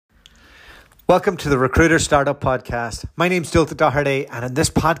Welcome to the Recruiter Startup Podcast. My name's Dulta Doherty, and in this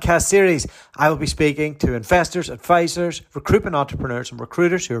podcast series, I will be speaking to investors, advisors, recruitment entrepreneurs, and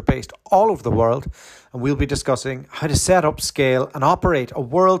recruiters who are based all over the world, and we'll be discussing how to set up, scale, and operate a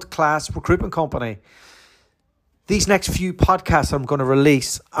world-class recruitment company. These next few podcasts I'm going to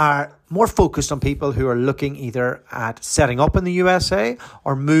release are more focused on people who are looking either at setting up in the USA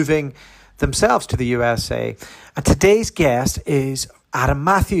or moving themselves to the USA. And today's guest is Adam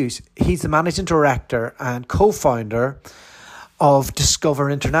Matthews. He's the managing director and co-founder of Discover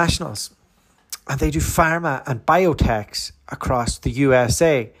Internationals, and they do pharma and biotechs across the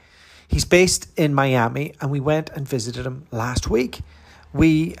USA. He's based in Miami, and we went and visited him last week.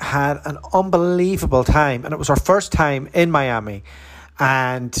 We had an unbelievable time, and it was our first time in Miami,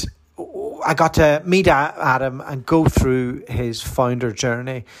 and I got to meet Adam and go through his founder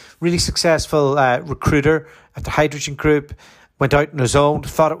journey. Really successful recruiter at the Hydrogen Group. Went out on his own,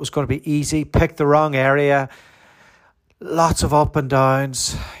 thought it was going to be easy, picked the wrong area. Lots of up and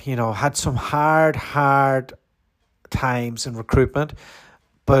downs, had some hard times in recruitment,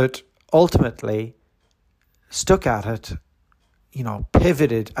 but ultimately stuck at it,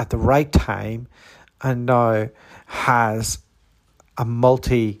 pivoted at the right time, and now has a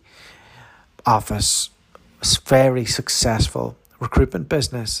multi-office, very successful recruitment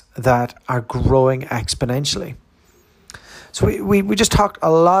business that are growing exponentially. So we just talked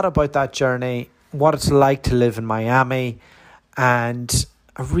a lot about that journey, what it's like to live in Miami, and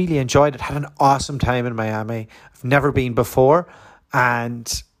I really enjoyed it. Had an awesome time in Miami. I've never been before,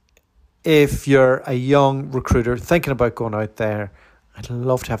 and if you're a young recruiter thinking about going out there, I'd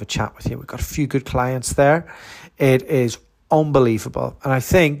love to have a chat with you. We've got a few good clients there. It is unbelievable, and I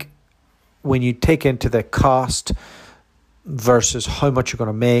think when you take into the cost versus how much you're going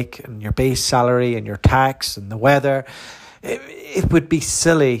to make and your base salary and your tax and the weather, it would be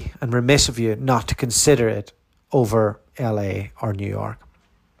silly and remiss of you not to consider it over LA or New York.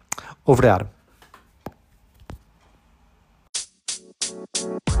 Over to Adam.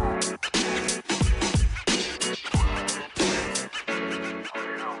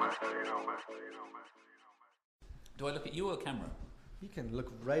 Do I look at you or the camera? You can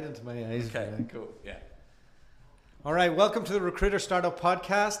look right into my eyes. Okay, cool, yeah. All right, welcome to the Recruiter Startup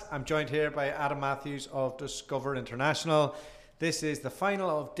Podcast. I'm joined here by Adam Matthews of Discover International. This is the final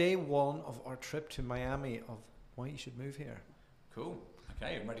of day one of our trip to Miami of why you should move here. Cool.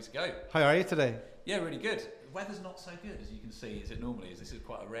 Okay, I'm ready to go. How are you today? Yeah, really good. The weather's not so good, as you can see, as it normally is. This is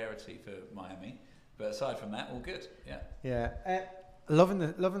quite a rarity for Miami. But aside from that, all good, yeah. Yeah. Loving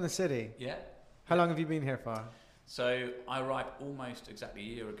the city. Yeah. How long have you been here for? So I arrived almost exactly a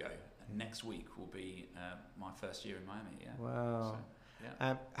year ago. Next week will be my first year in Miami. Yeah. Wow. So,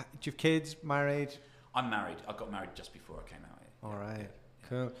 yeah. Do you have kids? Married? I'm married. I got married just before I came out here. All right.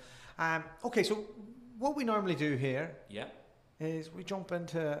 Cool. Okay. So what we normally do here? Yeah. Is we jump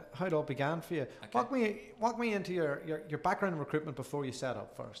into how it all began for you. Okay. Walk me into your background in recruitment before you set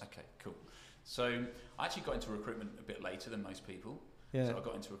up first. Okay. Cool. So I actually got into recruitment a bit later than most people. Yeah. So I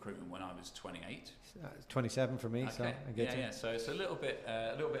got into recruitment when I was 28. 27 for me, okay. so I get you. Yeah. So it's a little bit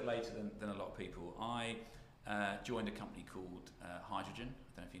later than a lot of people. I joined a company called Hydrogen.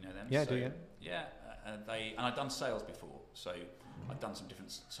 I don't know if you know them. Yeah, I do. Yeah. Yeah. I'd done sales before, so I'd done some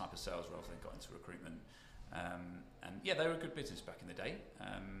different type of sales roles. Then got into recruitment, and yeah, they were a good business back in the day.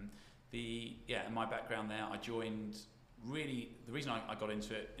 And my background there, I joined. Really, the reason I got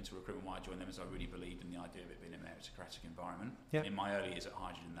into recruitment, why I joined them, is I really believed in the idea of it being a meritocratic environment. Yeah. In my early years at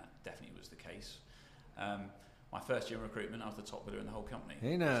Hydrogen, that definitely was the case. My first year in recruitment, I was the top bidder in the whole company.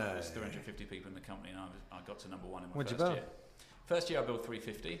 Hey, so there was 350 people in the company, and I got to number one in my What'd first you build? year. First year I built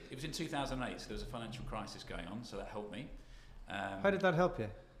 350. It was in 2008, so there was a financial crisis going on, so that helped me. How did that help you?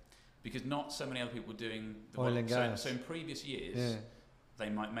 Because not so many other people were doing the oil and gas. So in previous years, they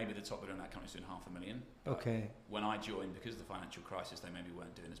maybe the top bidder in that company was doing $500,000. Okay. When I joined, because of the financial crisis, they maybe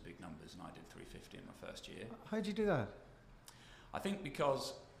weren't doing as big numbers, and I did 350 in my first year. How did you do that? I think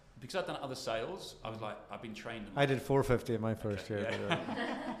because I'd done other sales, I was like, I've been trained. I did 450 in my first year, yeah.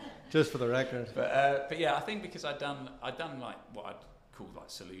 just for the record. But yeah, I think because I'd done like what I'd called like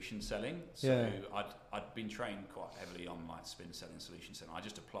solution selling. So I'd been trained quite heavily on like spin selling, solution selling. I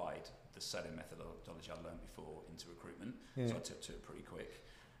just applied the selling methodology I'd learned before into recruitment, so I took to it pretty quick.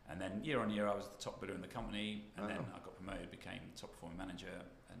 And then year on year, I was the top bidder in the company, and then I got promoted, became top performing manager,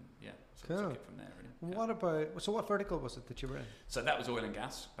 and so cool. took it from there. Really. What vertical was it that you were in? So that was oil and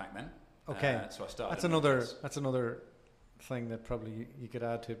gas back then. Okay, so I started. That's another thing that probably you could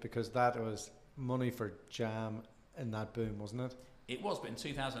add to it, because that was money for jam in that boom, wasn't it? It was, but in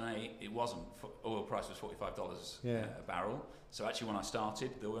 2008 it wasn't. Oil price was $45 a barrel. So actually, when I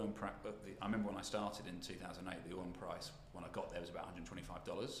started, I remember when I started in 2008, the oil price when I got there was about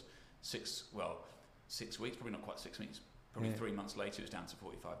 $125. 6 weeks, probably not quite 6 weeks. Probably 3 months later, it was down to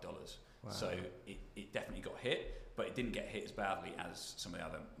 $45. Wow. So it definitely got hit, but it didn't get hit as badly as some of the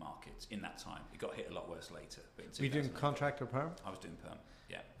other markets in that time. It got hit a lot worse later. But were you doing contract or perm? I was doing perm,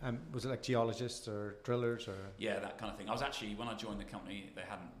 yeah. Was it like geologists or drillers or? Yeah, that kind of thing. I was actually, when I joined the company, they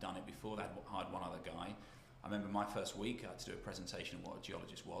hadn't done it before. They had hired one other guy. I remember my first week, I had to do a presentation of what a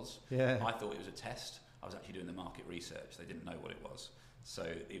geologist was. Yeah. I thought it was a test. I was actually doing the market research. They didn't know what it was. So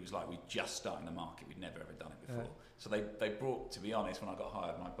it was like we just starting the market. We'd never ever done it before. Yeah. So they brought, to be honest, when I got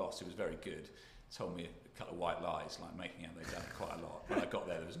hired, my boss, who was very good, told me a couple of white lies, like making out they'd done it quite a lot. When I got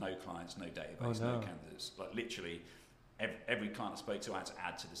there was no clients, no database, no candidates. Like literally every client I spoke to I had to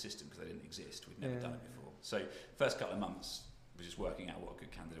add to the system because they didn't exist. We'd never done it before. So first couple of months was just working out what a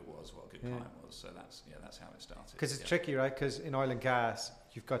good candidate was, what a good client was. So that's how it started. Because it's tricky, right? Because in oil and gas,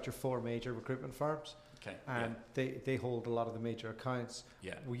 you've got your 4 major recruitment firms. Okay. And they hold a lot of the major accounts.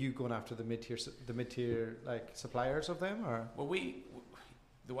 Yeah. Were you going after the mid-tier like suppliers of them, or? Well,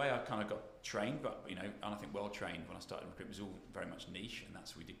 the way I kind of got trained, but and I think well trained when I started recruitment was all very much niche, and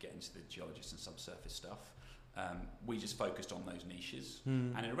that's we did get into the geologist and subsurface stuff. We just focused on those niches,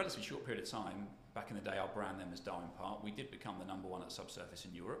 and in a relatively short period of time, back in the day, I'll brand them as Darwin Park. We did become the number 1 at subsurface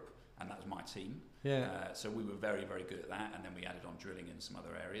in Europe, and that was my team. Yeah. So we were very, very good at that, and then we added on drilling in some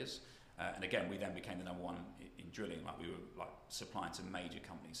other areas. And again, we then became the number 1 in drilling. Like we were like supplying to major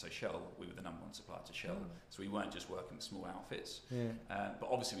companies. So Shell, we were the number 1 supplier to Shell. So we weren't just working with small outfits. Yeah. But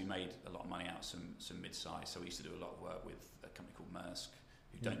obviously, we made a lot of money out of some mid-size. So we used to do a lot of work with a company called Maersk,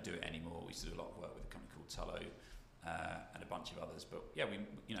 who don't do it anymore. We used to do a lot of work with a company called Tullow and a bunch of others. But yeah,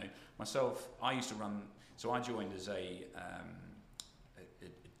 myself, I used to run. So I joined as a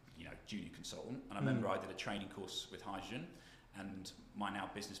junior consultant, and I remember I did a training course with Hydrogen. And my now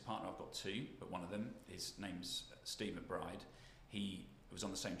business partner, I've got 2, but one of them, his name's Steve McBride. He was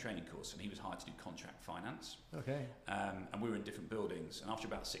on the same training course, and he was hired to do contract finance. Okay. And we were in different buildings. And after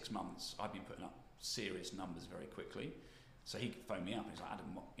about 6 months, I'd been putting up serious numbers very quickly. So he phoned me up and he's like,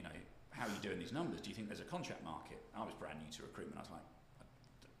 Adam, how are you doing these numbers? Do you think there's a contract market? I was brand new to recruitment. I was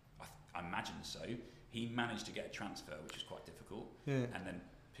like, I imagine so. He managed to get a transfer, which was quite difficult. Yeah. And then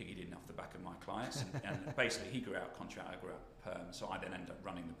piggied in off the back of my clients, and basically he grew out contract, I grew out perm, so I then ended up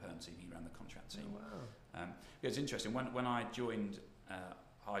running the perm team, he ran the contract team. Oh, wow. It was interesting, when I joined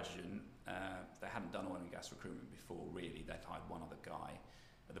Hydrogen, they hadn't done oil and gas recruitment before really, they'd hired one other guy.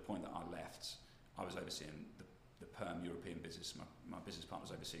 At the point that I left, I was overseeing the perm European business, my business partner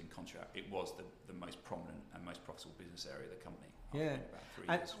was overseeing contract. It was the most prominent and most profitable business area of the company. Yeah.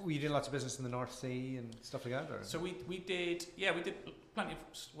 And were you doing lots of business in the North Sea and stuff like that? Or? So we did plenty of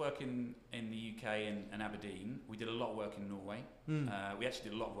work in the UK and Aberdeen. We did a lot of work in Norway. We actually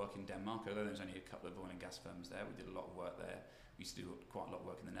did a lot of work in Denmark, although there was only a couple of oil and gas firms there. We did a lot of work there. We used to do quite a lot of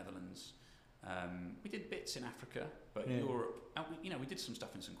work in the Netherlands. We did bits in Africa, but Europe. And we did some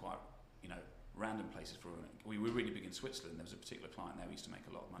stuff in some quite random places. We were really big in Switzerland. There was a particular client there we used to make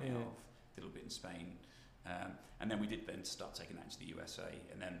a lot of money off. Did a little bit in Spain. And then we did then start taking that into the USA,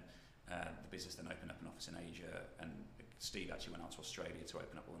 and then the business then opened up an office in Asia, and Steve actually went out to Australia to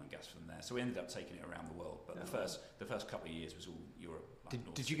open up oil and gas from there. So we ended up taking it around the world, but the first couple of years was all Europe.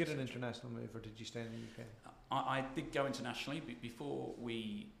 Did you get an international move, or did you stay in the UK? I did go internationally befure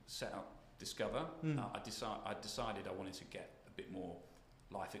we set up Discover. I decided I wanted to get a bit more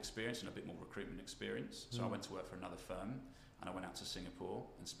life experience and a bit more recruitment experience. So I went to work for another firm, and I went out to Singapore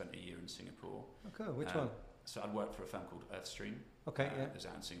and spent a year in Singapore. Oh, cool. Which one? So I'd worked for a firm called Earthstream. Okay, It was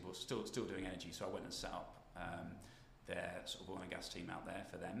out in Singapore, still doing energy. So I went and set up their sort of oil and gas team out there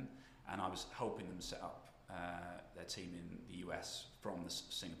for them, and I was helping them set up their team in the US from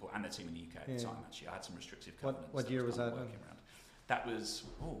Singapore, and their team in the UK at the time. Actually, I had some restrictive covenants. What year was that? That was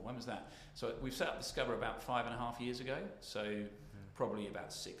when was that? So we've set up Discover about 5.5 years ago. So probably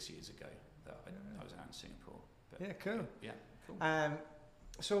about 6 years ago that I was out in Singapore. But yeah, cool. Yeah, cool.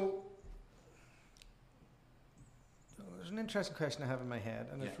 So there's an interesting question I have in my head,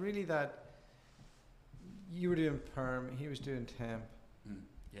 and it's really that you were doing perm, he was doing temp.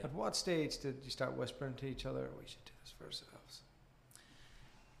 At what stage did you start whispering to each other, we should do this for ourselves?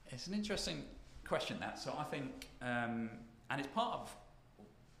 It's an interesting question, that. So I think, and it's part of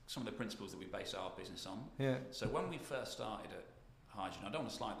some of the principles that we base our business on. Yeah. So when we first started at Hydrogen, I don't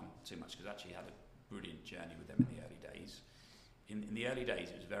want to slight them too much because I actually had a brilliant journey with them in the early days. In the early days,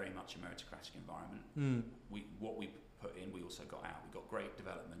 it was very much a meritocratic environment. What we put in, we also got out. We got great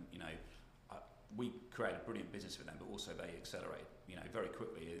development. we created a brilliant business for them, but also they accelerated, very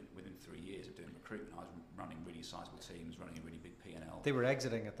quickly. Within 3 years of doing recruitment, I was running really sizable teams, running a really big P&L. They were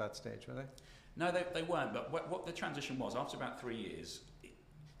exiting at that stage, were they? No, they weren't. But what the transition was, after about 3 years,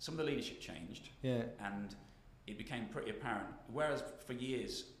 some of the leadership changed, and it became pretty apparent. Whereas for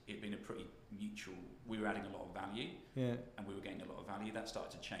years it'd been a pretty mutual, we were adding a lot of value, and we were getting a lot of value. That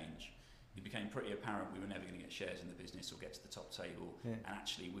started to change. It became pretty apparent we were never going to get shares in the business or get to the top table, and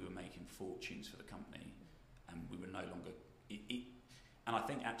actually we were making fortunes for the company, and we were no longer. And I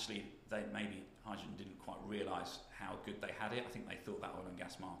think actually maybe Hydrogen didn't quite realise how good they had it. I think they thought that oil and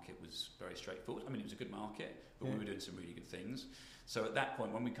gas market was very straightforward. I mean, it was a good market, but we were doing some really good things. So at that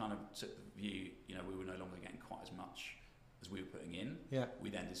point, when we kind of took the view, we were no longer getting quite as much as we were putting in. We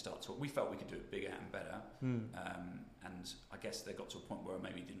then did start talking. We felt we could do it bigger and better. And I guess they got to a point where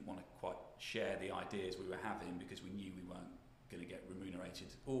maybe didn't want to quite share the ideas we were having because we knew we weren't going to get remunerated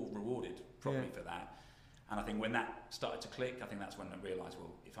or rewarded properly for that. And I think when that started to click, I think that's when I realised,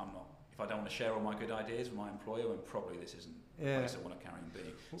 well, if I don't want to share all my good ideas with my employer, then probably this isn't the place I want to carry on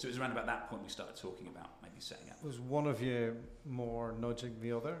being. So it was around about that point we started talking about maybe setting up. Was one of you more nudging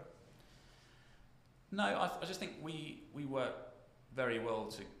the other? No, I just think we work very well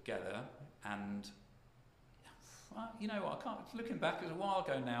together, and I can't. Looking back, it was a while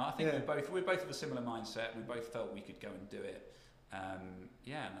ago now. I think we're both of a similar mindset. We both felt we could go and do it. And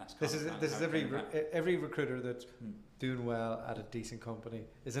that's this is every recruiter that's doing well at a decent company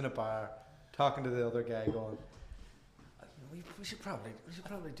is in a bar talking to the other guy going, we should probably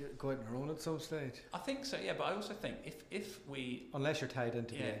go out on our own at some stage. I think so, but I also think if we, unless you're tied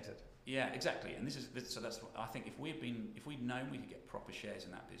into the exit. Yeah, exactly. And that's what I think. If we'd known we could get proper shares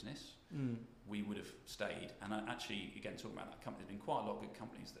in that business, we would have stayed. And actually, again, talking about that company, there's been quite a lot of good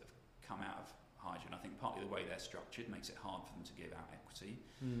companies that have come out of Hydrogen. I think partly the way they're structured makes it hard for them to give out equity.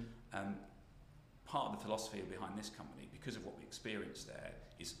 Part of the philosophy behind this company, because of what we experienced there,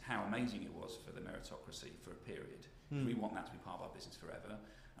 is how amazing it was for the meritocracy for a period. We want that to be part of our business forever,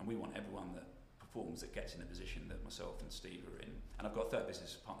 and we want everyone that performs, that gets in a position that myself and Steve are in. And I've got a third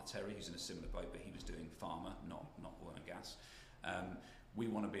business partner, Terry, who's in a similar boat, but he was doing pharma, not oil and gas. We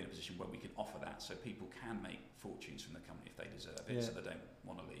want to be in a position where we can offer that, so people can make fortunes from the company if they deserve it, so they don't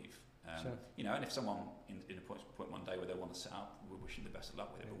want to leave. And if someone in a point one day where they want to set up, we're wishing the best of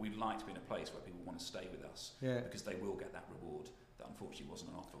luck with it. But we'd like to be in a place where people want to stay with us because they will get that reward that unfortunately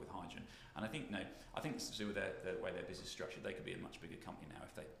wasn't on offer with Hydrogen. And I think it's to do with the way their business is structured. They could be a much bigger company now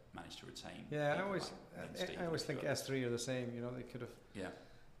if they manage to retain. I always think S3 are the same. They could have.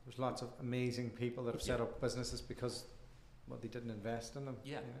 There's lots of amazing people that have set up businesses because they didn't invest in them.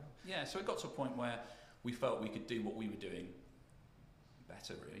 So it got to a point where we felt we could do what we were doing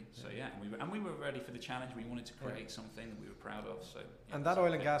better, really. So and we were ready for the challenge. We wanted to create something that we were proud of. So and that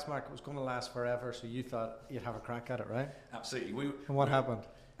oil and gas market was going to last forever. So you thought you'd have a crack at it, right? Absolutely. And what happened?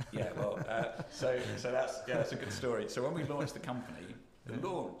 So that's a good story. So when we launched the company, the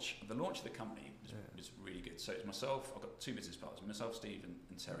launch of the company was really good. So it was myself. I've got two business partners, myself, Steve,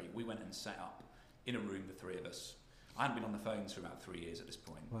 and Terry. We went and set up in a room, the three of us. I hadn't been on the phones for about 3 years at this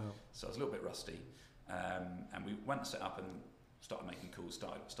point, so I was a little bit rusty. And we went and set up and started making calls,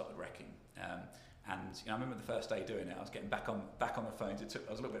 started wrecking. And I remember the first day doing it, I was getting back on the phones. I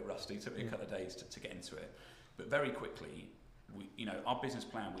was a little bit rusty. It took me a couple of days to get into it, but very quickly, our business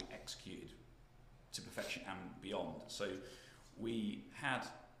plan we executed to perfection and beyond. So we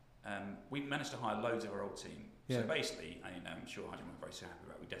managed to hire loads of our old team. So basically, I'm sure Hydrogen were very happy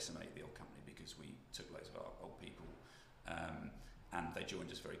about it. We decimated the old company because we took loads of our old people. And they joined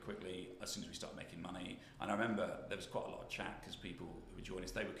us very quickly as soon as we started making money. And I remember there was quite a lot of chat because people who were joining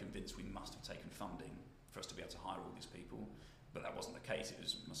us, they were convinced we must have taken funding for us to be able to hire all these people. But that wasn't the case. It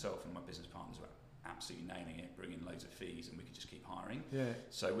was myself and my business partners were absolutely nailing it, bringing loads of fees, and we could just keep hiring.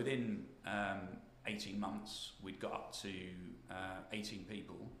 So within 18 months, we'd got up to 18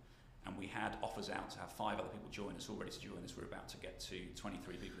 people, and we had offers out to have 5 other people join us, all ready to join us. We're about to get to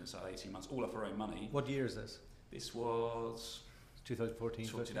 23 people inside 18 months, all off our own money. What year is this? This was 2014.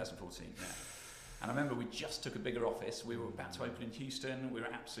 2014, And I remember we just took a bigger office. We were about to open in Houston. We were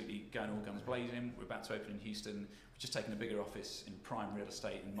absolutely going all guns blazing. We were about to open in Houston. We'd just taken a bigger office in prime real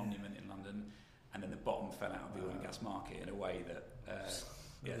estate in Monument in London. And then the bottom fell out of the oil and gas market in a way that...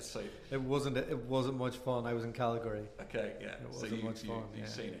 so it wasn't much fun. I was in Calgary. Okay, it wasn't much fun. You've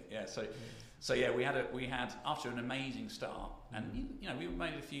seen it, So we had after an amazing start, and we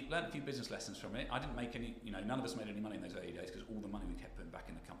learned a few business lessons from it. I didn't make any, none of us made any money in those early days because all the money we kept putting back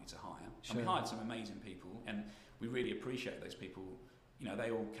in the company to hire. And we hired some amazing people, and we really appreciate those people. They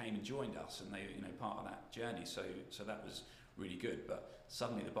all came and joined us, and they part of that journey. So that was really good. But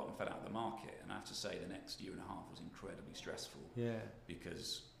suddenly the bottom fell out of the market, and I have to say the next year and a half was incredibly stressful. Yeah.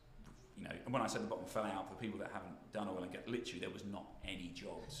 Because, you know, and when I said the bottom fell out, for people that haven't done oil and gas, literally there was not any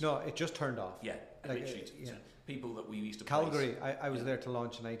jobs. No, it just turned off. Yeah, Like, literally. yeah. People that we used to Calgary, place, I was there to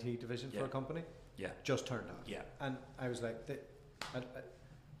launch an IT division for a company. Yeah. Just turned off. Yeah. And I was like,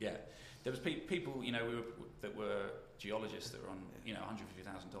 yeah. There was people, you know, that were geologists that were on, you know,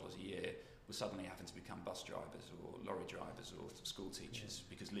 $150,000 a year were suddenly having to become bus drivers or lorry drivers or school teachers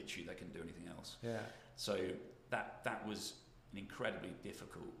because literally they couldn't do anything else. Yeah. So that was an incredibly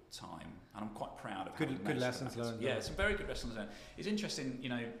difficult time, and I'm quite proud of good lessons learned. Yeah, some very good lessons learned. It's interesting, you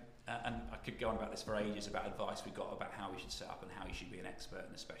know, and I could go on about this for ages about advice we got about how we should set up and how you should be an expert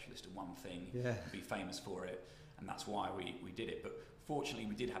and a specialist in one thing, and be famous for it, and that's why we did it. But fortunately,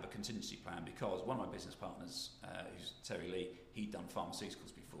 we did have a contingency plan because one of my business partners, who's Terry Lee, he'd done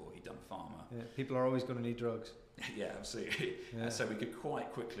pharmaceuticals before, he'd done pharma. Yeah, people are always going to need drugs. Yeah, absolutely. Yeah. So we could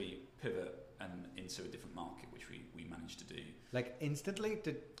quite quickly pivot and into a different market, which we managed to do. Like instantly?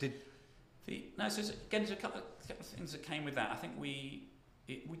 So again, there's a couple of things that came with that. I think we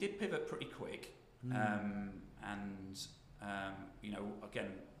did pivot pretty quick, you know, again,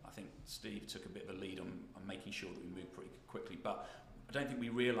 I think Steve took a bit of a lead on making sure that we moved pretty quickly, but I don't think we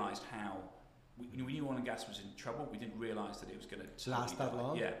realised how. We knew oil and gas was in trouble. We didn't realise that it was going to last that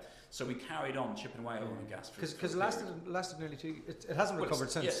long. Yeah, so we carried on chipping away at oil and gas because it lasted nearly 2 years. It hasn't recovered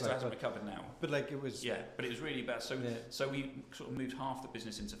since. Yes, it hasn't recovered now. But like it was. Yeah, but it was really bad. So we sort of moved half the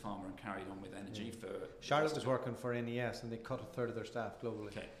business into pharma and carried on with energy for. Charlotte was working for NES and they cut a third of their staff globally.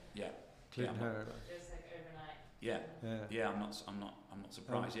 Okay. Yeah. Including her. It was like overnight. Yeah. Yeah. I'm not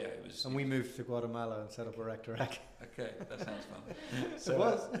surprised. Yeah, it was. And we moved to Guatemala and set up a Rectorac. Okay, that sounds fun. So, it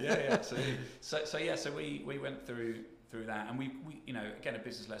was. Yeah. So we went through that, and we you know, again, a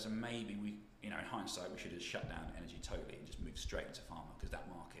business lesson. Maybe we, you know, in hindsight, we should have shut down energy totally and just moved straight into pharma because that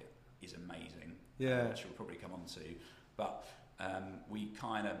market is amazing. Yeah. Which we'll probably come on to, but we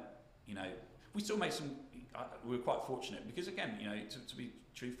kind of, you know, we still made some. We were quite fortunate because, again, you know, to be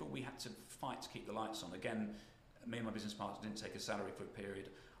truthful, we had to fight to keep the lights on. Again, me and my business partner didn't take a salary for a period.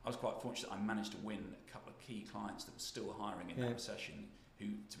 I was quite fortunate I managed to win a couple of key clients that were still hiring in that recession, who,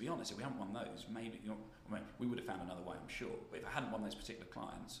 to be honest, if we hadn't won those, maybe, you know, I mean, we would have found another way, I'm sure. But if I hadn't won those particular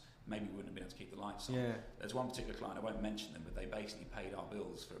clients, maybe we wouldn't have been able to keep the lights on. Yeah. There's one particular client, I won't mention them, but they basically paid our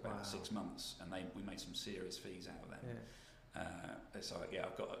bills for about 6 months, and we made some serious fees out of them. Yeah. So yeah,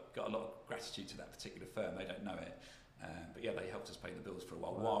 I've got a lot of gratitude to that particular firm. They don't know it, but yeah, they helped us pay the bills for a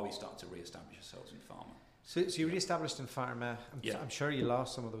while we started to re-establish ourselves in pharma. So you re-established in pharma. I'm sure you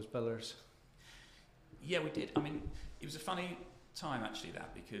lost some of those billers. Yeah, we did. I mean, it was a funny time actually,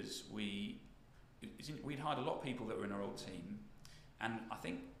 that, because we'd hired a lot of people that were in our old team, and I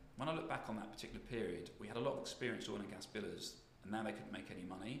think when I look back on that particular period, we had a lot of experienced oil and gas billers, and now they couldn't make any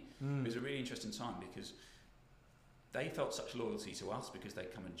money. It was a really interesting time because they felt such loyalty to us because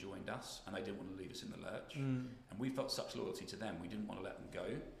they'd come and joined us, and they didn't want to leave us in the lurch. And we felt such loyalty to them, we didn't want to let them go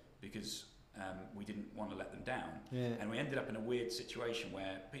because we didn't want to let them down. And we ended up in a weird situation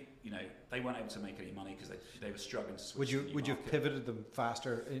where, you know, they weren't able to make any money because they were struggling to switch. Would you have pivoted them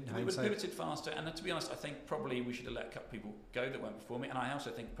faster in hindsight? We would have pivoted faster, and to be honest, I think probably we should have let a couple of people go that weren't before me, and I also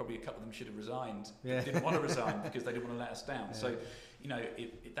think probably a couple of them should have resigned. They didn't want to resign because they didn't want to let us down. So, you know,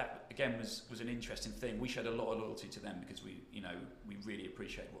 that again was an interesting thing. We showed a lot of loyalty to them because we really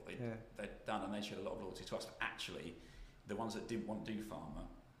appreciate what they'd done, and they showed a lot of loyalty to us. But actually, the ones that didn't want to do pharma,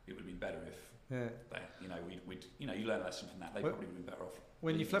 it would have been better if they, you learn a lesson from that. They probably would have been better off.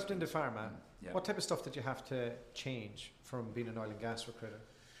 When you flipped into pharma, what type of stuff did you have to change from being an oil and gas recruiter?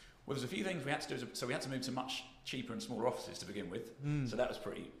 Well, there's a few things we had to do. So we had to move to much cheaper and smaller offices to begin with. So that was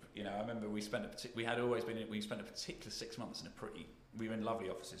pretty. You know, I remember we spent a particular 6 months in a pretty. We were in lovely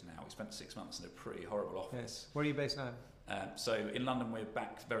offices now. We spent 6 months in a pretty horrible office. Where are you based now? So in London, we're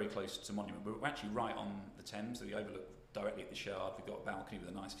back very close to Monument. We're actually right on the Thames. So we overlook directly at the Shard. We've got a balcony with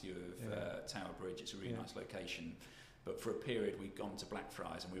a nice view of Tower Bridge. It's a really nice location. But for a period, we'd gone to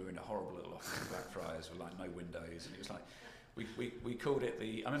Blackfriars, and we were in a horrible little office in Blackfriars with like no windows, and it was like. We called it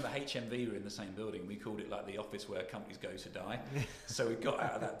I remember HMV were in the same building. We called it like the office where companies go to die. So we got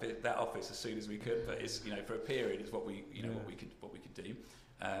out of that office as soon as we could. But it's, you know, for a period, it's what we what we could do.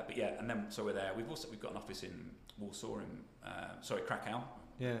 But yeah, and then so we're there. We've got an office in Warsaw, Krakow,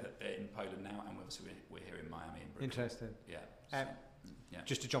 in Poland now, and we're here in Miami. In Brooklyn. Interesting. Yeah.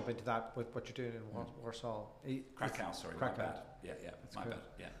 Just to jump into that with what you're doing in Warsaw. Krakow. Sorry, Krakow. my bad. Yeah, That's my cool.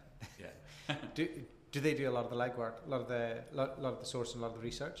 bad. Yeah. Do they do a lot of the legwork, a lot of the sourcing, a lot of the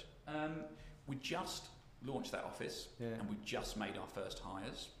research? We just launched that office, and we just made our first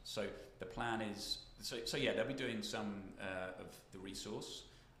hires. So the plan is So yeah, they'll be doing some of the resource,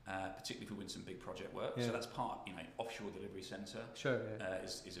 particularly if we win some big project work. Yeah. So that's part, offshore delivery centre. Sure.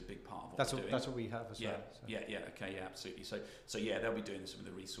 Is a big part of what That's we're what doing. that's what we have as well. So. Okay, absolutely. So yeah, they'll be doing some of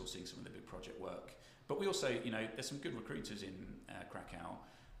the resourcing, some of the big project work. But we also, there's some good recruiters in Krakow,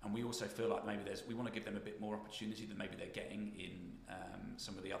 and we also feel like maybe we want to give them a bit more opportunity than maybe they're getting in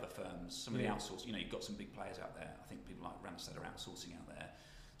some of the other firms, some of the outsource. You've got some big players out there. I think people like Randstad are outsourcing out there.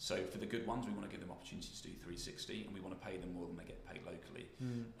 So for the good ones, we want to give them opportunities to do 360, and we want to pay them more than they get paid locally.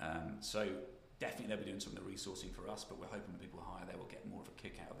 So definitely they'll be doing some of the resourcing for us, but we're hoping when people hire, they will get more of a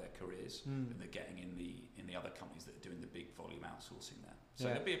kick out of their careers than they're getting in the other companies that are doing the big volume outsourcing there. So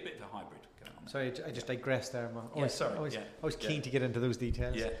there'll be a bit of a hybrid going on. Sorry, I just digressed there. I was keen to get into those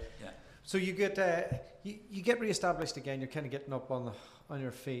details. Yeah. So you get you get re-established again. You're kind of getting up on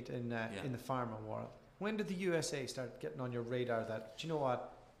your feet in the pharma world. When did the USA start getting on your radar? That, do you know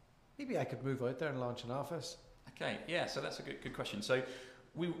what? Maybe I could move out there and launch an office. Okay, yeah. So that's a good question. So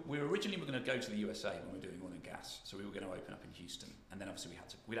we originally were going to go to the USA when we were doing oil and gas. So we were going to open up in Houston, and then obviously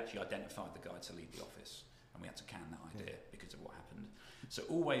we'd actually identified the guy to lead the office, and we had to can that idea because of what happened. So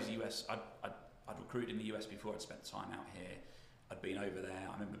always US. I'd recruited in the US before. I'd spent time out here. I'd been over there.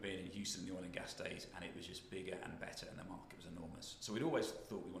 I remember being in Houston in the oil and gas days, and it was just bigger and better, and the market was enormous. So we'd always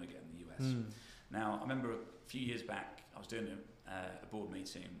thought we want to get in the US. Now, I remember a few years back, I was doing a board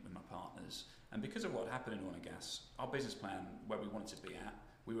meeting with my partners, and because of what happened in oil and gas, our business plan, where we wanted to be at,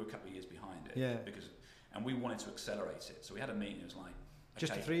 we were a couple of years behind it. Yeah. And we wanted to accelerate it. So we had a meeting. It was like,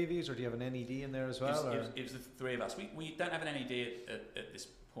 just the three of you, or do you have an NED in there as well? It was the three of us. We don't have an NED at this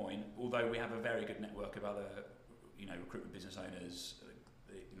point, although we have a very good network of other, recruitment business owners.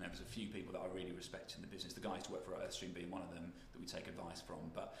 There's a few people that I really respect in the business. The guys to work for Earthstream being one of them that we take advice from.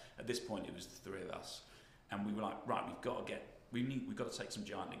 But at this point, it was the three of us, and we were like, right, we've got to take some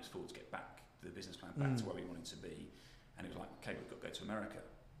giant leaps forward to get back to the business plan, back to where we wanted to be. And it was like, okay, we've got to go to America.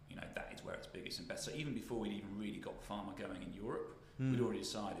 That is where it's biggest and best. So even before we'd even really got pharma going in Europe, we'd already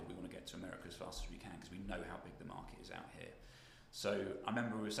decided we want to get to America as fast as we can because we know how big the market is out here. So I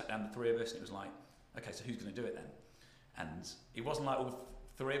remember we were sat down, the three of us, and it was like, okay, so who's going to do it then? And it wasn't like all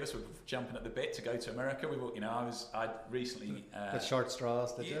three of us were jumping at the bit to go to America. I'd recently with short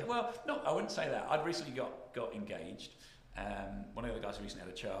straws, did you? Well, no, I wouldn't say that. I'd recently got engaged. One of the other guys recently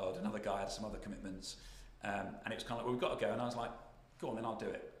had a child. Another guy had some other commitments, and it was kind of like, well, we've got to go. And I was like, go on, then I'll do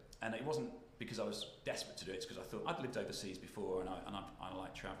it. And it wasn't because I was desperate to do it. It's because I thought I'd lived overseas before, and I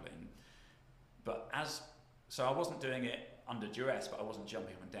like travelling. So I wasn't doing it under duress, but I wasn't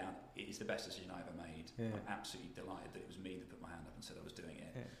jumping up and down. It is the best decision I ever made. Yeah. I'm absolutely delighted that it was me that put my hand up and said I was doing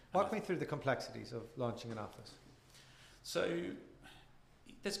it. Yeah. Walk me through the complexities of launching an office. So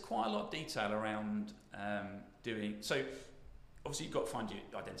there's quite a lot of detail around doing. So obviously you've got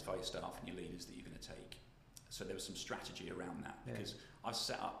to identify your staff and your leaders that you're going to take. So there was some strategy around that because I've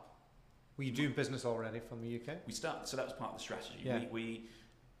set up. Were you doing business already from the UK? So that was part of the strategy. Yeah.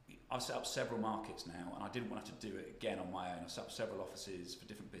 I've set up several markets now, and I didn't want to have to do it again on my own. I set up several offices for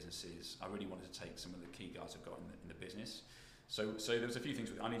different businesses. I really wanted to take some of the key guys I've got in the business. So there was a few things.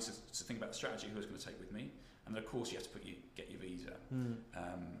 I needed to think about the strategy, who I was going to take with me, and then of course you have to get your visa,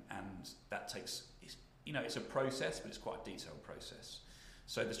 and that takes. It's a process, but it's quite a detailed process.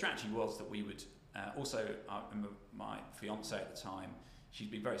 So the strategy was that we would also. I remember my fiance at the time.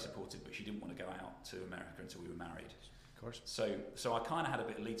 She'd been very supportive, but she didn't want to go out to America until we were married. Of course. So I kind of had a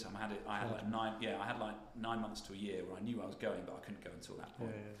bit of lead time. I had like 9 months to a year where I knew I was going, but I couldn't go until that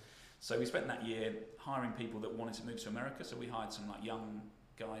point. Yeah. So we spent that year hiring people that wanted to move to America. So we hired some like young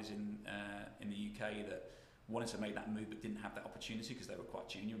guys in the UK that wanted to make that move but didn't have that opportunity because they were quite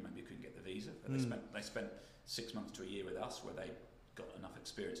junior and maybe couldn't get the visa. But they spent 6 months to a year with us where they got enough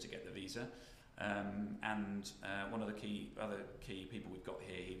experience to get the visa. And one of the other key people we've got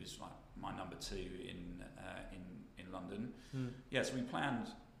here, he was like my number two in London. Yeah, so we planned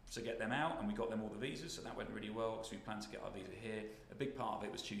to get them out, and we got them all the visas, so that went really well. So we planned to get our visa here. A big part of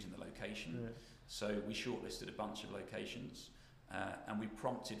it was choosing the location. Yeah. So we shortlisted a bunch of locations, and we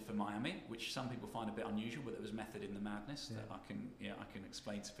prompted for Miami, which some people find a bit unusual, but there was method in the madness that I can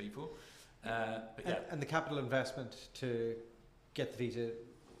explain to people. And the capital investment to get the visa.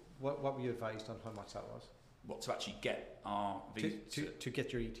 What were you advised on how much that was? What, to actually get our visa? To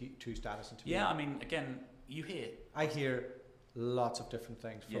get your ET2 status? I mean, again, I hear lots of different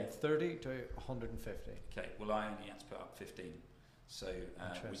things, from 30 to 150. Okay, well, I only had to put up 15. So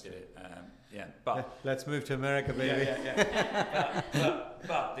we did it, But let's move to America, baby.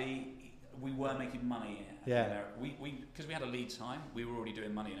 But we were making money in America. Because we had a lead time, we were already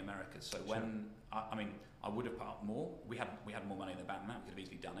doing money in America. So when I would have put up more. We had more money in the bank than that. We could have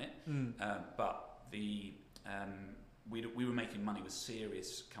easily done it. But we were making money with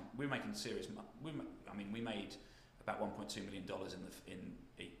serious. We were making serious. We made about $1.2 million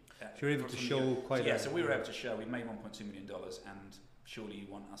So you're able to show quite. Yeah, so we were able to show we made $1.2 million, and surely you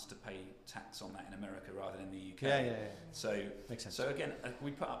want us to pay tax on that in America rather than in the UK. Yeah. So makes sense. So again,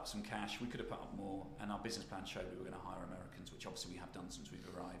 we put up some cash. We could have put up more, and our business plan showed we were going to hire Americans, which obviously we have done since we've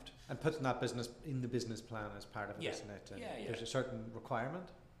arrived. And putting that business in the business plan as part of it, Yeah. isn't it? And Yeah. There's a certain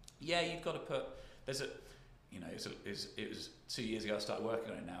requirement. Yeah, you've got to put. There's a, it was 2 years ago I started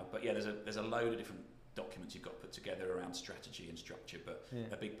working on it now, but yeah, there's a load of different documents you've got to put together around strategy and structure, but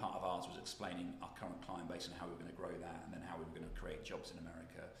a big part of ours was explaining our current client base and how we were going to grow that, and then how we were going to create jobs in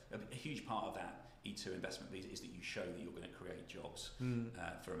America. A huge part of that E2 investment visa is that you show that you're going to create jobs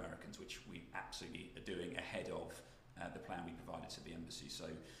for Americans, which we absolutely are doing ahead of the plan we provided to the embassy. So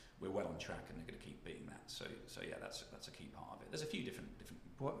we're well on track, and they're going to keep beating that. So yeah, that's a key part of it. There's a few different.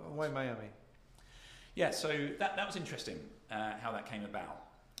 Why Miami? Yeah, so that was interesting how that came about,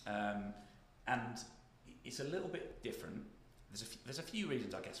 and it's a little bit different. There's a few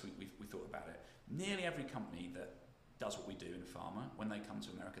reasons, I guess, we thought about it. Nearly every company that does what we do in pharma, when they come to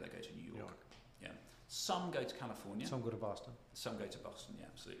America, they go to New York. Yeah. Some go to California. Some go to Boston. Some go to Boston. Yeah,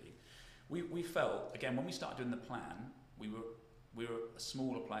 absolutely. We felt, again, when we started doing the plan, we were a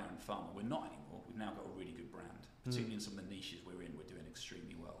smaller player in pharma. We're not anymore. We've now got a really good brand, particularly in some of the niches we're in. We're doing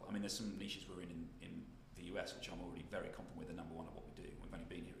extremely well. I mean, there's some niches we're in the US, which I'm already very confident we're the number one at what we do. We've only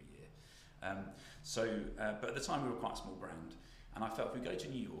been here a year. But at the time we were quite a small brand, and I felt if we go to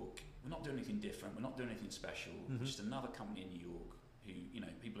New York, we're not doing anything different, we're not doing anything special, just another company in New York who,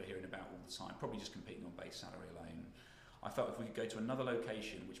 people are hearing about all the time, probably just competing on base salary alone. I felt if we could go to another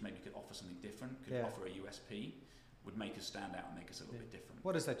location which maybe could offer something different, could offer a USP, would make us stand out and make us a little bit different.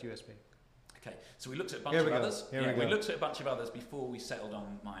 What is that USP? Okay, so we looked at a bunch of others. We looked at a bunch of others before we settled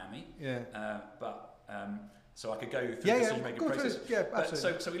on Miami. So I could go through the decision-making process. Yeah,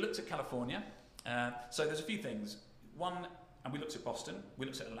 absolutely. So we looked at California. So there's a few things. One, and we looked at Boston. We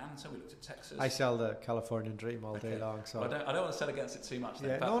looked at Atlanta. We looked at Texas. I sell the Californian dream all day long. So well, I don't want to sell against it too much.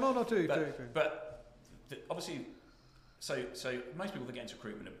 Then, but obviously, so most people that get into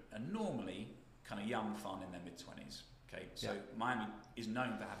recruitment are normally kind of young, fun in their mid-20s. Okay, so Miami is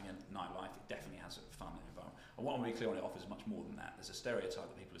known for having a nightlife. It definitely has a fun environment. And what I'm really clear on, it offers much more than that. There's a stereotype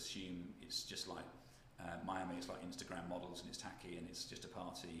that people assume it's just like Miami, it's like Instagram models and it's tacky and it's just a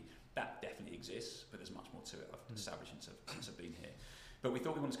party. That definitely exists, but there's much more to it. I've established since I've been here. But we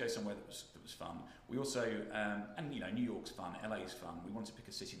thought we wanted to go somewhere that was fun. We also, New York's fun, LA's fun. We wanted to pick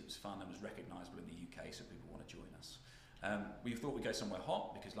a city that was fun and was recognisable in the UK, so people want to join us. We thought we'd go somewhere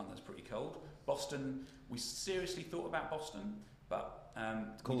hot because London's pretty cold. Boston, we seriously thought about Boston, but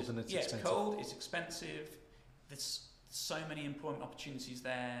it's cold and it's expensive. It's cold, it's expensive. There's so many employment opportunities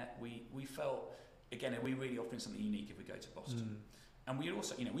there. We felt, again, are we really offering something unique if we go to Boston? And we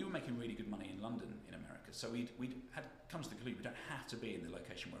also, we were making really good money in London, in America. So we'd had come to the conclusion we don't have to be in the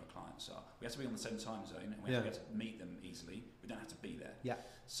location where our clients are. We have to be on the same time zone, and we have to be able to meet them easily. We don't have to be there. Yeah.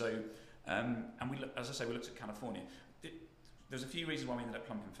 So, and we, as I say, we looked at California. There's a few reasons why we ended up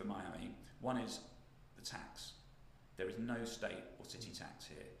plumping for Miami. One is the tax. There is no state or city tax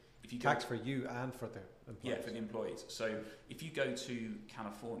here. If you tax for you and for the employees. Yeah, for the employees. So if you go to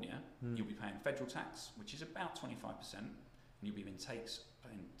California, you'll be paying federal tax, which is about 25%, and you'll be paying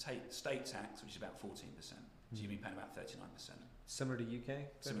state tax, which is about 14%. So you'll be paying about 39%. Similar to UK?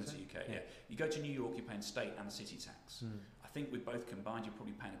 Similar to UK, yeah. You go to New York, you're paying state and city tax. I think with both combined, you're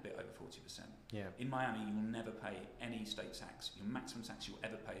probably paying a bit over 40%. Yeah. In Miami, you will never pay any state tax. Your maximum tax you'll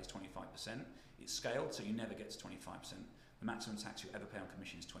ever pay is 25%. It's scaled, so you never get to 25%. The maximum tax you'll ever pay on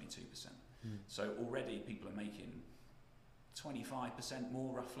commission is 22%. So already people are making 25%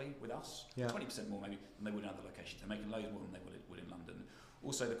 more roughly with us, 20% more maybe than they would in other locations. They're making loads more than they would in London.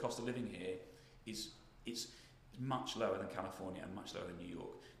 Also, the cost of living here is much lower than California and much lower than New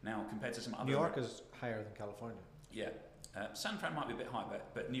York. Now, compared to some other... New York is higher than California. Yeah. San Fran might be a bit higher,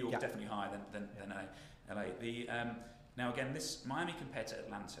 but New York definitely higher than LA. Now, again, this Miami compared to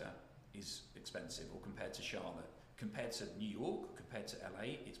Atlanta is expensive, or compared to Charlotte. Compared to New York, compared to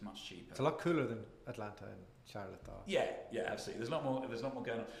LA, it's much cheaper. It's a lot cooler than Atlanta and Charlotte, though. Yeah, absolutely. There's a lot more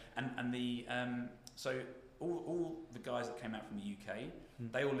going on, and the so all the guys that came out from the UK,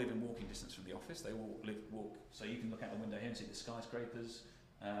 they all live in walking distance from the office. They all walk. So you can look out the window here and see the skyscrapers.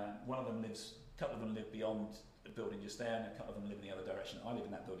 A couple of them live beyond the building just there, and a couple of them live in the other direction. I live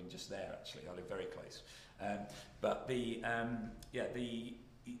in that building just there. Actually, I live very close. But they can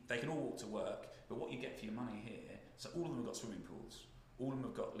all walk to work. But what you get for your money here. So all of them have got swimming pools. All of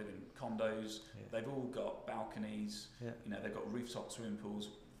them live in condos. Yeah. They've all got balconies. Yeah. They've got rooftop swimming pools.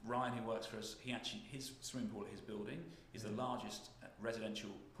 Ryan, who works for us, his swimming pool at his building is the largest residential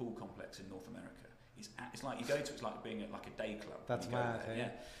pool complex in North America. It's like you go to, it's like being at like a day club. That's mad. Yeah.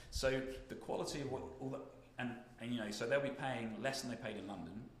 So the quality of all that, and so they'll be paying less than they paid in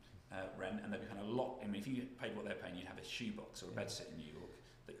London rent, and they'll be paying a lot. I mean, if you paid what they're paying, you'd have a shoebox or a bed sit in New York.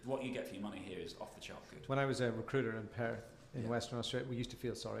 What you get for your money here is off the chart good. When I was a recruiter in Perth, in Western Australia, we used to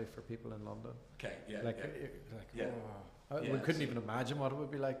feel sorry for people in London. Okay, we couldn't even imagine what it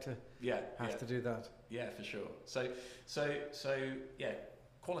would be like to have to do that. Yeah, for sure. So,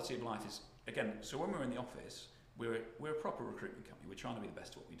 quality of life is, again, so when we're in the office, we're a proper recruitment company. We're trying to be the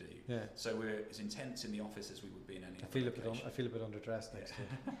best at what we do. Yeah. So we're as intense in the office as we would be in any other location. I feel a bit underdressed next to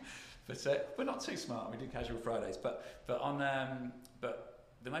you. But we're not too smart. We do casual Fridays. But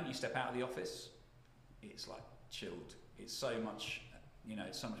the moment you step out of the office, it's like chilled. It's so much,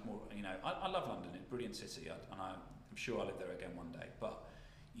 it's so much more, I love London. It's a brilliant city, and I'm sure I'll live there again one day. But,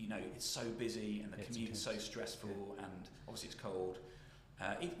 it's so busy, and the commute is so stressful, and obviously it's cold.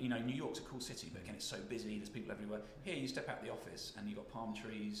 New York's a cool city, but again, it's so busy. There's people everywhere. Here, you step out of the office, and you've got palm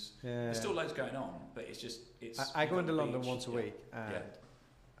trees. Yeah. There's still loads going on, but it's just I go into London once a week, and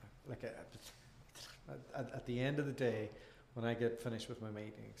at the end of the day, when I get finished with my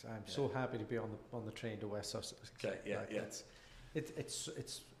meetings, I'm so happy to be on the train to West Sussex. Okay, It's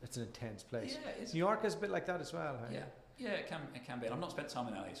an intense place. Yeah, New York is a bit like that as well. Right? Yeah, it can be. And I've not spent time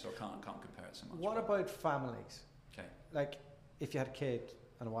in LA, so I can't compare it so much. What about families? Okay. Like, if you had a kid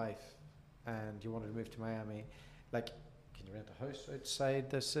and a wife, and you wanted to move to Miami, like, can you rent a house outside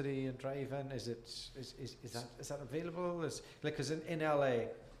the city and drive in? Is that available? Because in LA,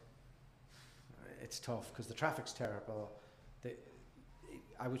 it's tough because the traffic's terrible.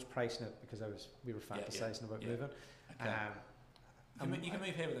 I was pricing it because we were fantasizing about moving. Okay. You can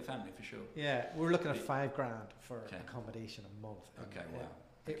move here with a family for sure. Yeah, we're looking at $5,000 for accommodation a month.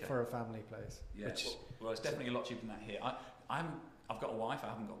 For a family place. Yeah, well, it's definitely a lot cheaper than that here. I've got a wife. I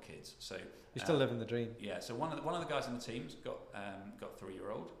haven't got kids, so you're still living the dream. Yeah. So one of the guys on the team's got a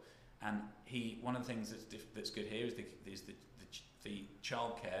 3-year-old, and one of the things that's good here is the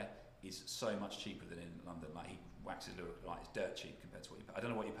childcare is so much cheaper than in London. Like, he waxes like it's dirt cheap compared to what you pay. I don't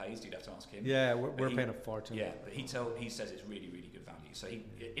know what he pays. You'd have to ask him. Yeah, we're paying a fortune. Yeah, but he says it's really, really good value. So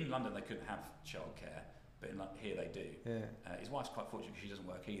in London they couldn't have childcare, but here they do. Yeah. His wife's quite fortunate because she doesn't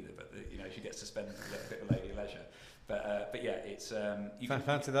work either, but she gets to spend a bit of lady leisure. But yeah, it's you can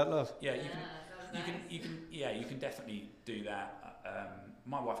fancy that, love. Yeah, you can definitely do that.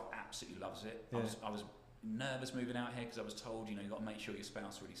 My wife absolutely loves it. Yeah. I was nervous moving out here because I was told you've got to make sure your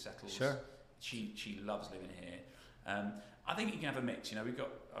spouse really settles. Sure. She loves living here. I think you can have a mix. We've got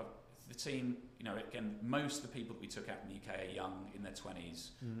the team. Again, most of the people that we took out in the UK are young, in their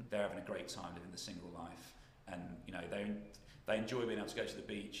 20s. They're having a great time living the single life, and they enjoy being able to go to the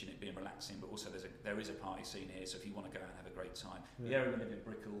beach and it being relaxing. But also there is a party scene here, so if you want to go out and have a great time, the area we live in,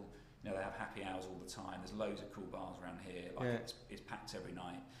 Brickell, they have happy hours all the time. There's loads of cool bars around here. It's packed every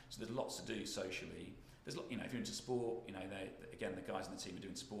night, so there's lots to do socially. There's if you're into sport, the guys in the team are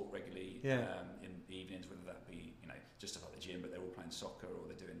doing sport regularly in the evenings, whether that be just stuff like the gym, but they're all playing soccer or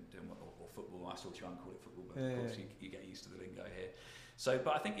they're doing or football. I still try and call it football, but of course you get used to the lingo here. So,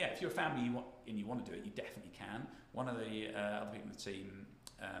 but I think if you're a family you want to do it, you definitely can. One of the other people in the team,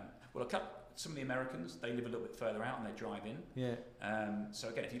 some of the Americans, they live a little bit further out and they drive in. Yeah. So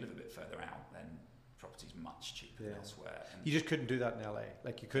again, if you live a bit further out, then property's much cheaper than elsewhere. And you just couldn't do that in LA.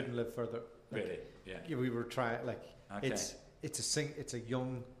 Like, you couldn't live further. Really? Yeah. We were trying. It's a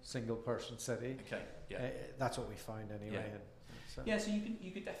young single person city. Okay. Yeah. That's what we found anyway. Yeah. So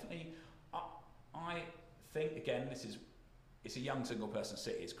you could definitely. I think again, it's a young single person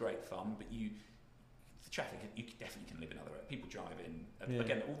city. It's great fun, but the traffic. You definitely can live in other. People drive in.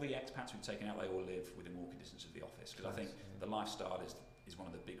 Again, all the expats we've taken out, they all live within walking distance of the office, because I think the lifestyle is one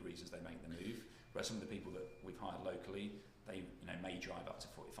of the big reasons they make the move. Whereas some of the people that we've hired locally, they may drive up to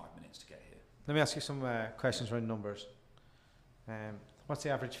 45 minutes to get here. Let me ask you some questions around numbers. What's the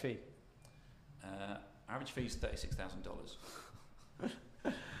average fee? Average fee is $36,000.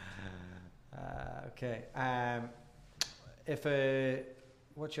 Okay.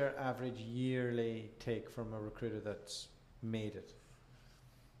 What's your average yearly take from a recruiter that's made it?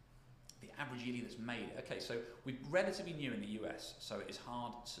 The average yearly that's made it. Okay, so we're relatively new in the US, so it's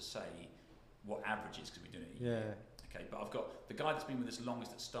hard to say what average is because we're doing it a year. Okay, but I've got the guy that's been with us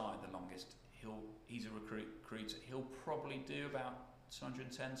longest, that started the longest. He's a recruiter. He'll probably do about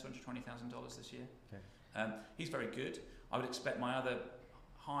 $220,000 this year. Okay. He's very good. I would expect my other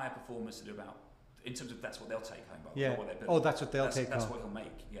higher performers to do about, in terms of that's what they'll take home. What that's what they'll take home. That's what he'll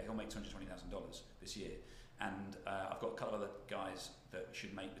make. Yeah, he'll make $220,000 this year. And I've got a couple of other guys that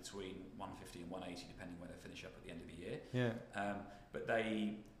should make between 150 and 180, depending where they finish up at the end of the year. Yeah. But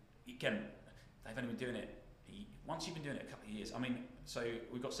they've only been doing it. Once you've been doing it a couple of years, I mean, so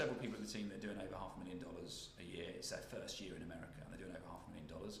we've got several people in the team that are doing over $500,000 a year. It's their first year in America, and they're doing over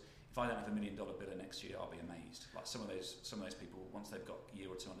 $500,000. If I don't have $1 million biller next year, I'll be amazed. Like some of those people, once they've got a year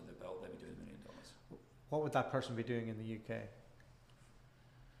or two under their belt, they'll be doing $1 million. What would that person be doing in the UK?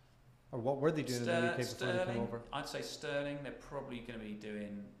 Or what were they doing in the UK before they came over? I'd say sterling, they're probably going to be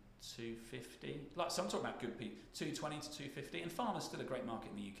doing 250. Like, so I'm talking about good people, 220 to 250. And pharma's still a great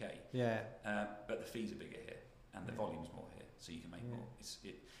market in the UK. Yeah. But the fees are bigger here, and the volume's more here, so you can make more.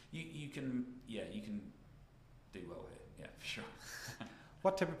 You can do well here. Yeah, for sure.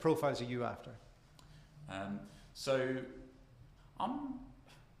 What type of profiles are you after? So I'm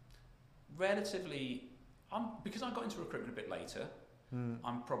because I got into recruitment a bit later.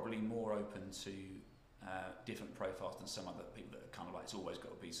 I'm probably more open to different profiles than some other people that are kind of like, it's always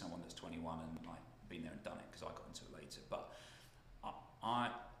got to be someone that's 21 and like been there and done it, because I got into it later. But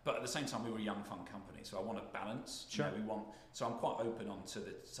but at the same time, we were a young, fun company, so I want a balance. Sure. So I'm quite open on to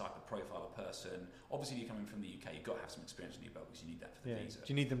the type of profile of person. Obviously, if you're coming from the UK, you've got to have some experience in your belt, because you need that for the visa. Do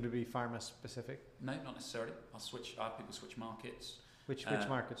you need them to be pharma specific? No, not necessarily. I have people switch markets. Which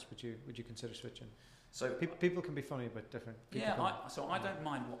markets would you consider switching? So people can be funny but different. I don't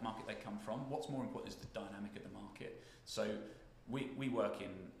mind what market they come from. What's more important is the dynamic of the market. So we work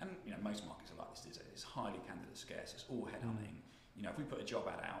in, and most markets are like this. It's highly candidate scarce. It's all headhunting. If we put a job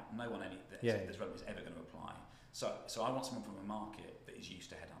ad out, no one that's relevant is ever going to apply. So I want someone from a market that is used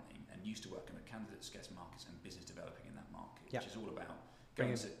to headhunting and used to working with candidate scarce markets and business developing in that market, which is all about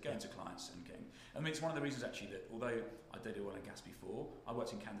going to clients and getting. I mean, it's one of the reasons actually that although I did oil and gas before, I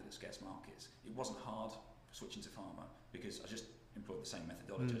worked in candidate scarce markets. It wasn't hard switching to pharma because I just employed the same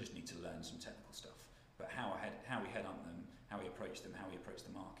methodology. I just need to learn some technical stuff. But how we headhunt them, how we approach them, how we approach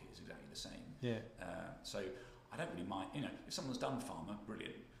the market is exactly the same. Yeah. So I don't really mind. If someone's done pharma,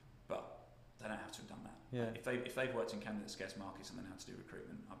 brilliant, but they don't have to have done that. Yeah. If they've worked in candidate scarce markets and then how to do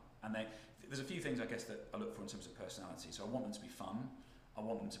recruitment, there's a few things I guess that I look for in terms of personality. So I want them to be fun. I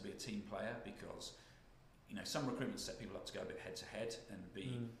want them to be a team player, because some recruitment set people up to go a bit head to head and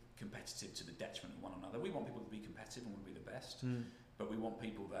be competitive to the detriment of one another. We want people to be competitive and want to be the best, but we want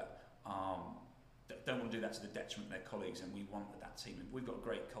people that don't want to do that to the detriment of their colleagues, and we want that team. We've got a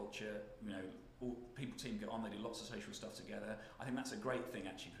great culture. All team get on. They do lots of social stuff together. I think that's a great thing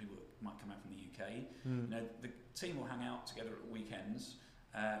actually for people that might come out from the UK. The team will hang out together at weekends.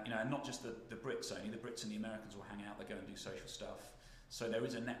 And not just the Brits only. The Brits and the Americans will hang out. They go and do social stuff. So there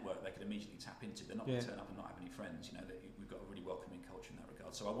is a network they could immediately tap into. They're not going to turn up and not have any friends. We've got a really welcoming culture in that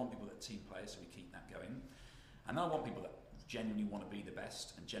regard. So I want people that are team players, so we keep that going. And then I want people that genuinely want to be the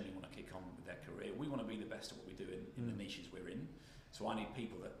best and genuinely want to kick on with their career. We want to be the best at what we do in the niches we're in. So I need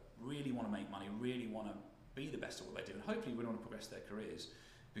people that really want to make money, really want to be the best at what they do, and hopefully we want to progress their careers.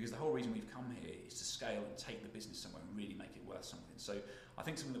 Because the whole reason we've come here is to scale and take the business somewhere and really make it worth something. So I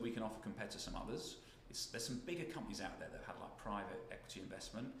think something that we can offer compared to some others. There's some bigger companies out there that have had like private equity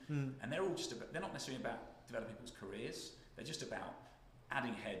investment, and they're all they're not necessarily about developing people's careers. They're just about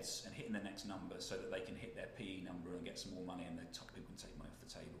adding heads and hitting the next number so that they can hit their PE number and get some more money, and the top people can take money off the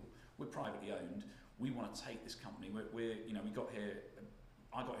table. We're privately owned. We want to take this company. We got here.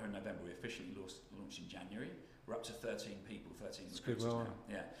 I got here in November. We officially launched in January. We're up to 13 people, 13 recruiters now.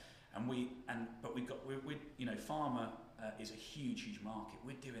 Yeah, but we've got pharma is a huge market.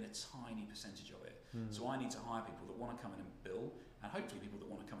 We're doing a tiny percentage of it. So I need to hire people that want to come in and build, and hopefully people that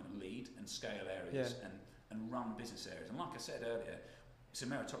want to come in and lead and scale areas and run business areas. And like I said earlier, it's a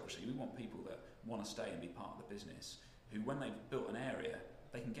meritocracy. We want people that want to stay and be part of the business, who when they've built an area,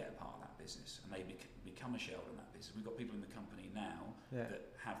 they can get a part of that business and they become a shareholder in that business. We've got people in the company now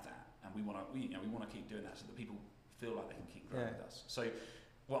that have that, and we want to keep doing that so that people feel like they can keep growing with us. So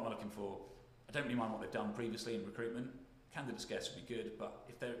what am I looking for? I don't really mind what they've done previously in recruitment. Candidate scarce would be good, but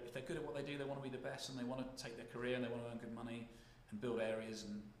if they're good at what they do, they want to be the best, and they want to take their career and they want to earn good money and build areas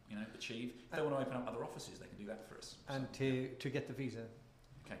and achieve. If they want to open up other offices, they can do that for us. And so, to get the visa,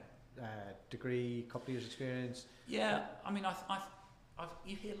 degree, couple of years experience. Yeah, I mean,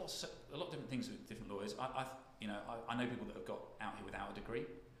 you hear a lot of different things with different lawyers. I know people that have got out here without a degree.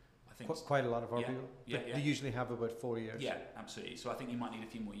 I think quite a lot of our people. They usually have about 4 years. Yeah, absolutely. So I think you might need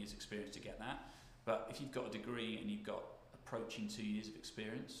a few more years' experience to get that. But if you've got a degree and you've got approaching 2 years of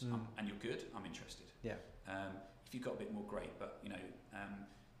experience and you're good, I'm interested. Yeah. If you've got a bit more, great. But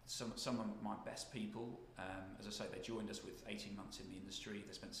some of my best people, as I say, they joined us with 18 months in the industry.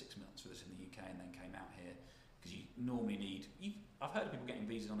 They spent 6 months with us in the UK and then came out here because you normally need. I've heard of people getting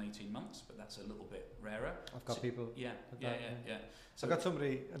visas on 18 months, but that's a little bit rarer. I've got people. Yeah. So I got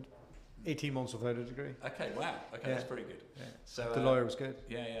somebody 18 months without a degree. Okay, wow. Okay, that's pretty good. Yeah. So the lawyer was good.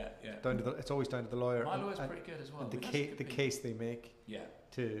 Yeah. It's always down to the lawyer. My lawyer's pretty good as well. And the case they make. Yeah.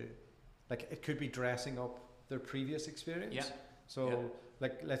 To, like, it could be dressing up their previous experience. Yeah. So,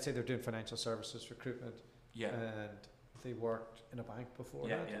 like, let's say they're doing financial services recruitment. Yeah. And they worked in a bank before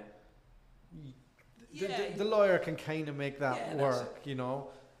that. Yeah. The lawyer can kind of make that work, you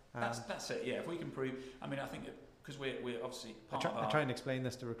know. That's it. Yeah, if we can prove. I mean, I think because we're obviously. I try and explain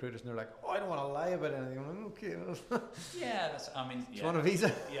this to recruiters, and they're like, "Oh, I don't want to lie about anything." I'm like, okay. Yeah, that's. I mean, do you want a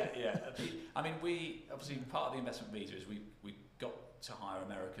visa? Yeah. I mean, we obviously part of the investment visa is we got to hire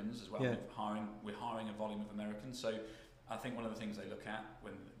Americans as well. Yeah. We're hiring a volume of Americans. So I think one of the things they look at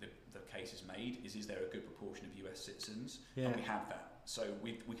when the case is made is there a good proportion of US citizens? Yeah. And we have that. So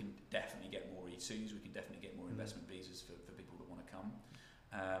we can definitely get more E2s. We can definitely get more investment visas for people that want to come.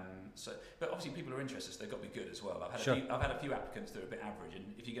 But obviously people are interested, so they've got to be good as well. I've had a few applicants that are a bit average,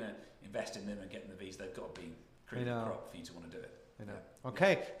 and if you're going to invest in them and get them the visa, they've got to be cream of the crop for you to want to do it. Yeah.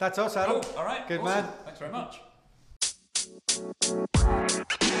 Okay, that's us, Adam. Cool. All right, good awesome. man. Thanks very much.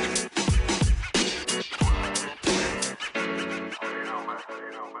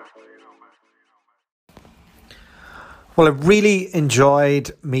 Well, I really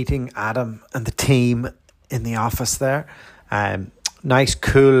enjoyed meeting Adam and the team in the office there. Nice,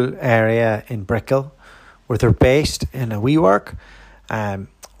 cool area in Brickell where they're based in a WeWork.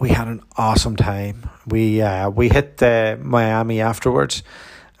 We had an awesome time. We hit Miami afterwards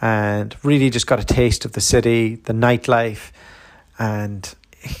and really just got a taste of the city, the nightlife, and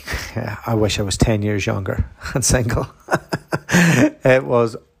I wish I was 10 years younger and single. It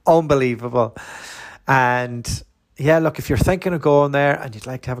was unbelievable. And yeah, look, if you're thinking of going there and you'd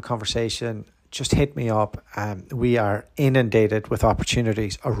like to have a conversation, just hit me up. We are inundated with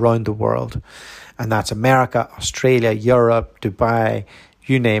opportunities around the world. And that's America, Australia, Europe, Dubai,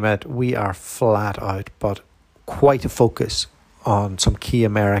 you name it. We are flat out, but quite a focus on some key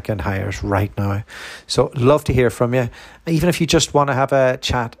American hires right now. So love to hear from you. Even if you just want to have a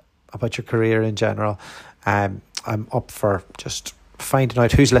chat about your career in general, I'm up for just finding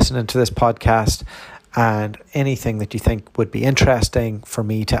out who's listening to this podcast and anything that you think would be interesting for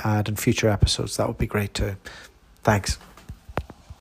me to add in future episodes. That would be great too. Thanks.